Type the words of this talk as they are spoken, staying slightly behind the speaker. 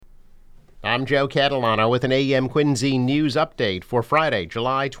I'm Joe Catalano with an AM Quincy news update for Friday,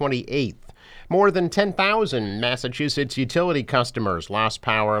 July 28th. More than 10,000 Massachusetts utility customers lost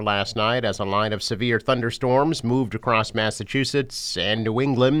power last night as a line of severe thunderstorms moved across Massachusetts and New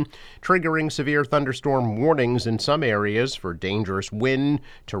England, triggering severe thunderstorm warnings in some areas for dangerous wind,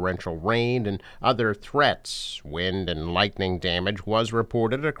 torrential rain, and other threats. Wind and lightning damage was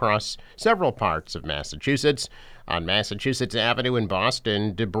reported across several parts of Massachusetts. On Massachusetts Avenue in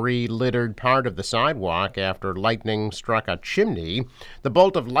Boston, debris littered part of the sidewalk after lightning struck a chimney. The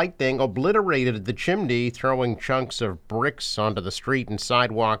bolt of lightning obliterated the chimney, throwing chunks of bricks onto the street and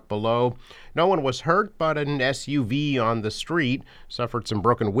sidewalk below. No one was hurt, but an SUV on the street suffered some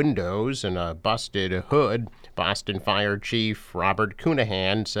broken windows and a busted hood. Boston Fire Chief Robert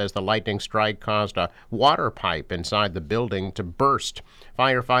Cunahan says the lightning strike caused a water pipe inside the building to burst.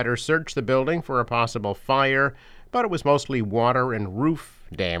 Firefighters searched the building for a possible fire, but it was mostly water and roof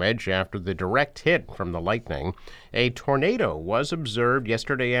damage after the direct hit from the lightning. A tornado was observed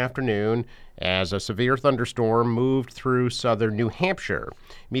yesterday afternoon as a severe thunderstorm moved through southern New Hampshire.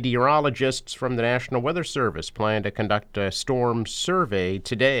 Meteorologists from the National Weather Service plan to conduct a storm survey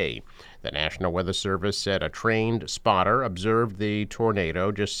today. The National Weather Service said a trained spotter observed the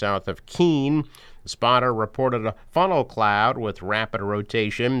tornado just south of Keene. The spotter reported a funnel cloud with rapid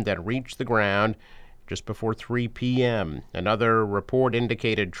rotation that reached the ground just before 3 p.m. Another report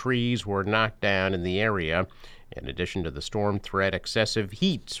indicated trees were knocked down in the area. In addition to the storm threat, excessive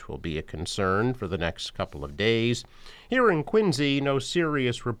heat will be a concern for the next couple of days. Here in Quincy, no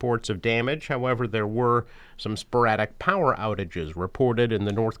serious reports of damage. However, there were some sporadic power outages reported in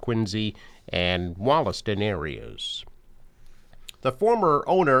the North Quincy and Wollaston areas. The former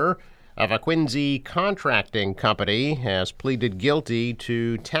owner of a Quincy contracting company has pleaded guilty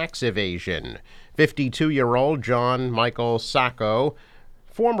to tax evasion. 52-year-old John Michael Sacco,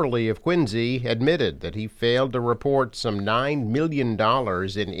 formerly of Quincy, admitted that he failed to report some $9 million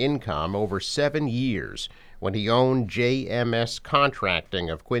in income over 7 years when he owned JMS Contracting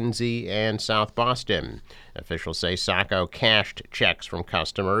of Quincy and South Boston. Officials say Sacco cashed checks from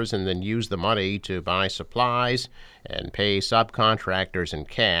customers and then used the money to buy supplies and pay subcontractors in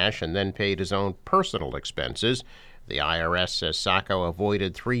cash, and then paid his own personal expenses. The IRS says Sacco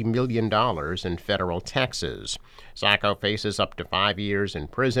avoided $3 million in federal taxes. Sacco faces up to 5 years in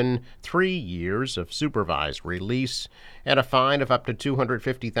prison, 3 years of supervised release, and a fine of up to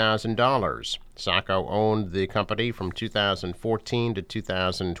 $250,000. Sacco owned the company from 2014 to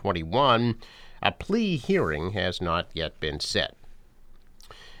 2021. A plea hearing has not yet been set.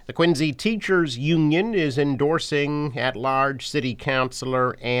 The Quincy Teachers Union is endorsing at-large City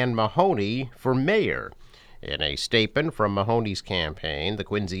Councilor Ann Mahoney for mayor. In a statement from Mahoney's campaign, the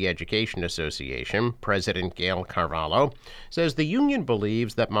Quincy Education Association, President Gail Carvalho, says the union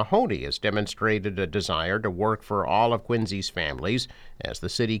believes that Mahoney has demonstrated a desire to work for all of Quincy's families as the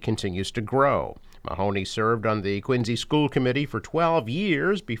city continues to grow. Mahoney served on the Quincy School Committee for 12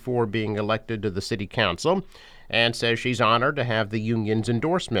 years before being elected to the City Council, and says she's honored to have the union's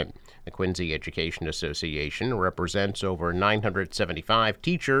endorsement. The Quincy Education Association represents over 975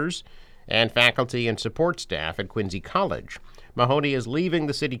 teachers and faculty and support staff at Quincy College. Mahoney is leaving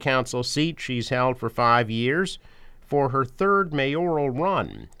the city council seat she's held for 5 years for her third mayoral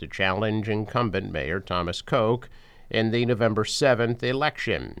run to challenge incumbent Mayor Thomas Koch in the November 7th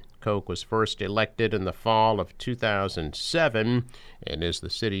election. Koch was first elected in the fall of 2007 and is the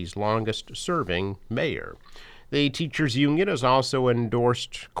city's longest-serving mayor. The teachers' union has also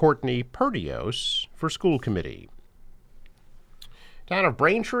endorsed Courtney Perdios for school committee. Town of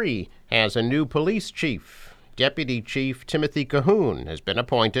Braintree has a new police chief. Deputy Chief Timothy Cahoon has been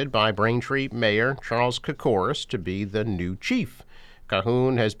appointed by Braintree Mayor Charles Kokoris to be the new chief.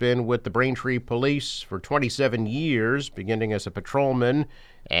 Cahoon has been with the Braintree Police for 27 years, beginning as a patrolman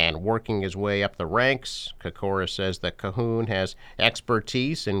and working his way up the ranks. Kokoris says that Cahoon has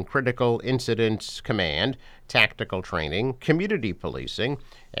expertise in critical incidents command, tactical training, community policing,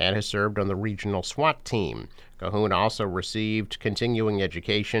 and has served on the regional SWAT team. Cahoon also received continuing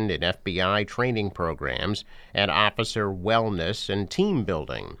education in FBI training programs and officer wellness and team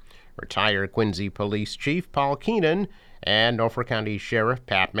building. Retired Quincy Police Chief Paul Keenan and Norfolk County Sheriff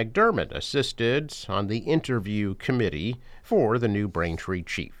Pat McDermott assisted on the interview committee for the new Braintree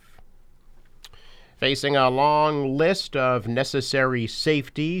chief. Facing a long list of necessary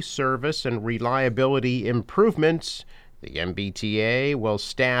safety, service, and reliability improvements, the MBTA will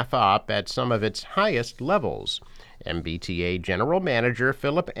staff up at some of its highest levels. MBTA General Manager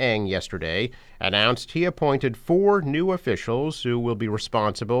Philip Eng yesterday announced he appointed 4 new officials who will be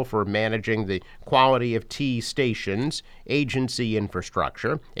responsible for managing the quality of tea stations, agency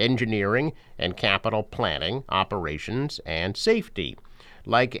infrastructure, engineering, and capital planning, operations, and safety.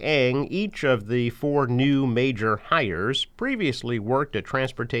 Like Eng, each of the 4 new major hires previously worked at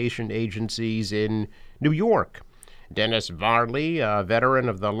transportation agencies in New York. Dennis Varley, a veteran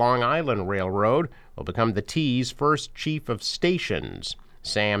of the Long Island Railroad, will become the T's first chief of stations.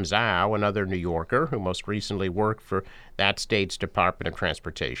 Sam Zhao, another New Yorker who most recently worked for that state's Department of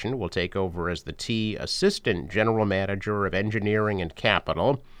Transportation, will take over as the T Assistant General Manager of Engineering and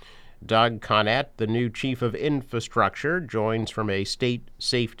Capital. Doug Connett, the new chief of infrastructure, joins from a state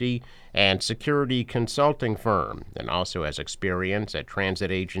safety and security consulting firm and also has experience at transit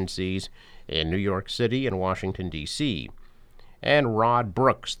agencies in New York City and Washington, D.C. And Rod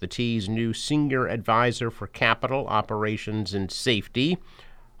Brooks, the T's new senior advisor for capital, operations, and safety,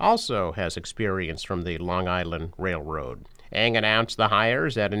 also has experience from the Long Island Railroad. Eng announced the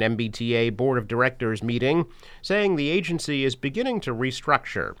hires at an MBTA Board of Directors meeting, saying the agency is beginning to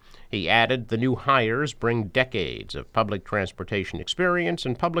restructure. He added the new hires bring decades of public transportation experience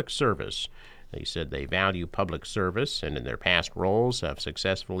and public service. He said they value public service and in their past roles have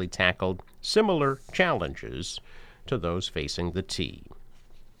successfully tackled similar challenges to those facing the T.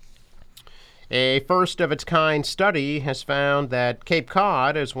 A first-of-its-kind study has found that Cape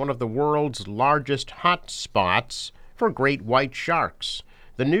Cod is one of the world's largest hot spots for great white sharks.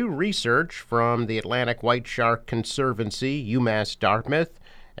 The new research from the Atlantic White Shark Conservancy, UMass Dartmouth,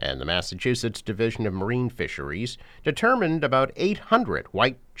 and the Massachusetts Division of Marine Fisheries determined about 800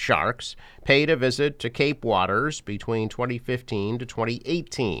 white sharks paid a visit to Cape waters between 2015 to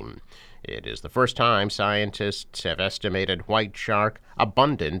 2018. It is the first time scientists have estimated white shark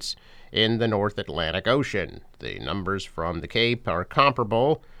abundance in the North Atlantic Ocean. The numbers from the Cape are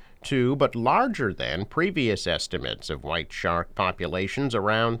comparable to but larger than previous estimates of white shark populations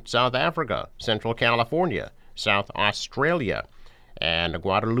around South Africa, Central California, South Australia, and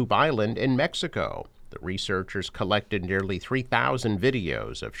Guadalupe Island in Mexico. The researchers collected nearly 3,000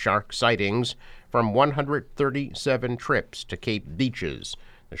 videos of shark sightings from 137 trips to Cape beaches.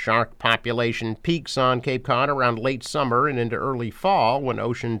 The shark population peaks on Cape Cod around late summer and into early fall when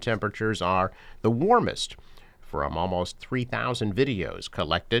ocean temperatures are the warmest. From almost 3,000 videos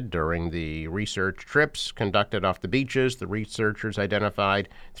collected during the research trips conducted off the beaches, the researchers identified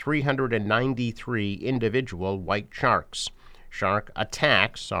 393 individual white sharks. Shark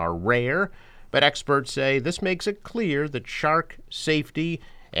attacks are rare, but experts say this makes it clear that shark safety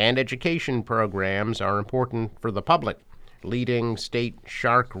and education programs are important for the public. Leading state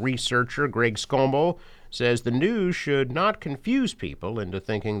shark researcher Greg Scommel says the news should not confuse people into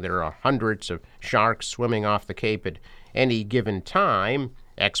thinking there are hundreds of sharks swimming off the Cape at any given time.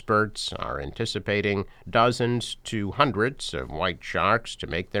 Experts are anticipating dozens to hundreds of white sharks to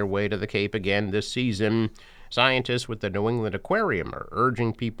make their way to the Cape again this season. Scientists with the New England Aquarium are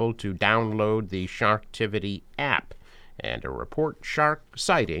urging people to download the Sharktivity app and to report shark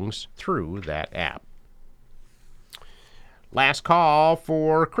sightings through that app. Last call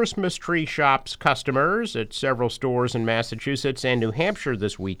for Christmas tree shops customers at several stores in Massachusetts and New Hampshire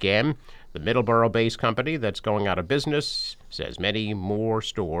this weekend. The Middleborough-based company that's going out of business says many more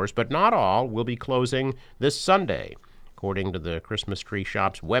stores, but not all, will be closing this Sunday. According to the Christmas tree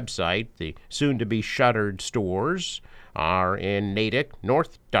shop's website, the soon-to-be shuttered stores are in Natick,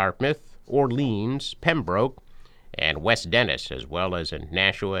 North Dartmouth, Orleans, Pembroke, and West Dennis, as well as in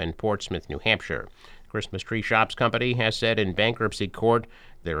Nashua and Portsmouth, New Hampshire. Christmas Tree Shops Company has said in bankruptcy court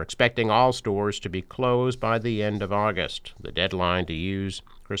they're expecting all stores to be closed by the end of August. The deadline to use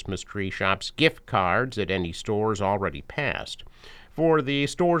Christmas Tree Shops gift cards at any stores already passed. For the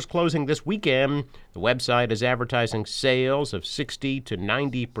stores closing this weekend, the website is advertising sales of 60 to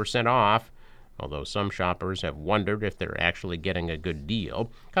 90% off, although some shoppers have wondered if they're actually getting a good deal.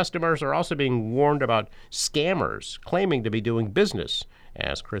 Customers are also being warned about scammers claiming to be doing business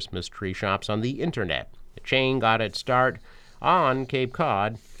as Christmas tree shops on the internet. The chain got its start on Cape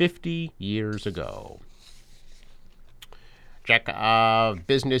Cod 50 years ago. Check of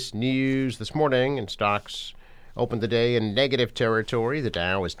business news this morning, and stocks opened the day in negative territory. The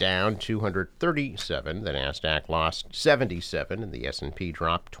Dow is down 237. The Nasdaq lost 77, and the S&P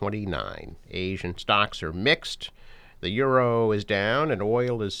dropped 29. Asian stocks are mixed. The euro is down, and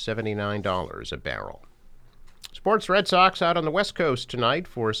oil is $79 a barrel. Sports: Red Sox out on the West Coast tonight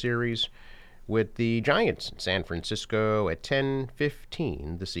for a series with the Giants in San Francisco at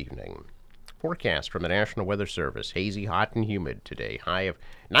 10:15 this evening. Forecast from the National Weather Service. Hazy, hot, and humid today. High of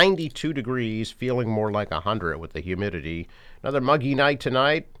 92 degrees, feeling more like 100 with the humidity. Another muggy night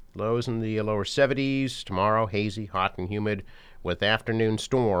tonight. Lows in the lower 70s. Tomorrow, hazy, hot, and humid with afternoon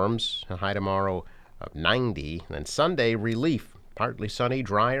storms. A high tomorrow of 90. Then Sunday, relief. Partly sunny,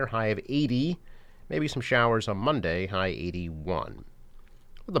 drier, high of 80. Maybe some showers on Monday, high 81.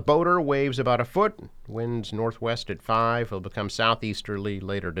 The boater waves about a foot. Winds northwest at 5. Will become southeasterly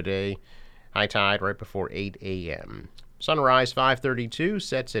later today. High tide right before 8 a.m. Sunrise 5:32,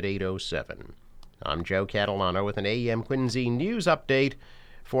 sets at 8:07. I'm Joe Catalano with an AM Quincy news update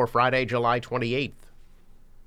for Friday, July 28th.